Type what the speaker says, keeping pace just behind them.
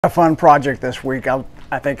A fun project this week. I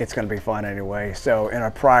think it's going to be fun anyway. So in a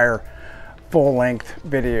prior full-length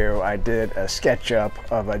video, I did a SketchUp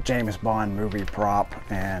of a James Bond movie prop,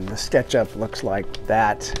 and the SketchUp looks like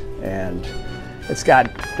that, and it's got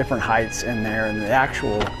different heights in there, and the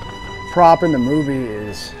actual prop in the movie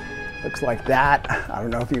looks like that. I don't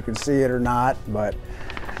know if you can see it or not, but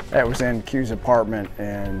that was in Q's apartment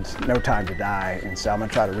in No Time to Die, and so I'm going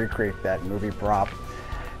to try to recreate that movie prop.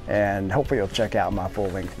 And hopefully you'll check out my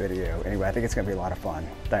full-length video. Anyway, I think it's going to be a lot of fun.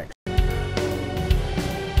 Thanks.